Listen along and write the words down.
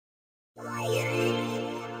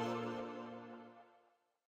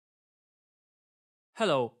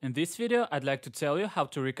Hello, in this video I'd like to tell you how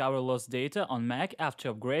to recover lost data on Mac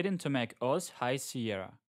after upgrading to macOS High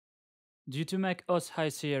Sierra. Due to macOS High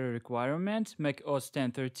Sierra requirement, macOS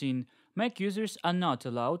 10.13, Mac users are not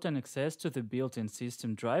allowed an access to the built-in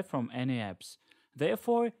system drive from any apps.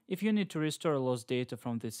 Therefore, if you need to restore lost data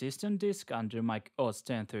from the system disk under macOS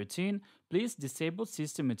 10.13, please disable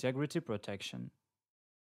System Integrity Protection.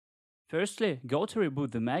 Firstly, go to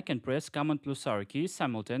reboot the Mac and press Command+R keys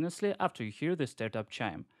simultaneously after you hear the startup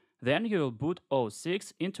chime. Then you will boot OS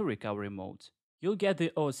 6 into recovery mode. You'll get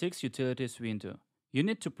the OS 6 Utilities window. You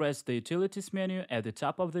need to press the Utilities menu at the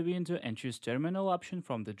top of the window and choose Terminal option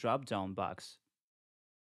from the drop-down box.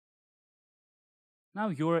 Now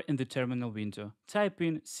you are in the terminal window. Type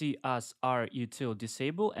in CSRUtil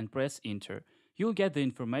disable and press Enter. You'll get the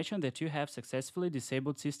information that you have successfully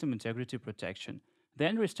disabled System Integrity Protection.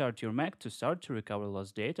 Then restart your Mac to start to recover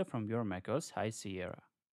lost data from your macOS High Sierra.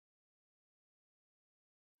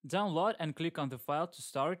 Download and click on the file to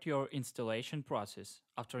start your installation process.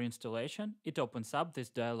 After installation, it opens up this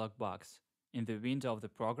dialog box. In the window of the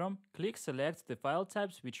program, select the file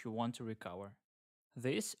types which you want to recover.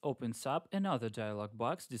 This opens up another dialog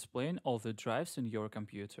box displaying all the drives in your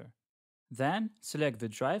computer. Then, select the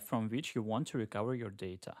drive from which you want to recover your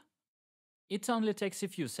data. It only takes a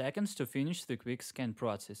few seconds to finish the quick scan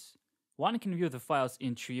process. One can view the files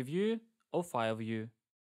in Tree View or File View.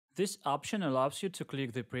 This option allows you to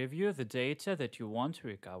click the preview the data that you want to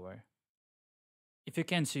recover. If you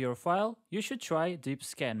can't see your file, you should try Deep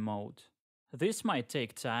Scan mode. This might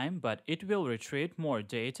take time, but it will retrieve more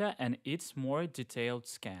data and it's more detailed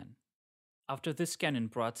scan. After the scanning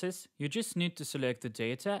process, you just need to select the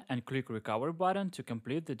data and click Recover button to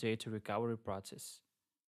complete the data recovery process.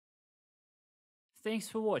 Thanks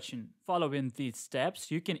for watching. Following these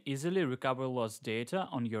steps, you can easily recover lost data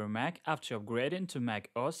on your Mac after upgrading to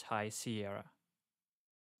macOS High Sierra.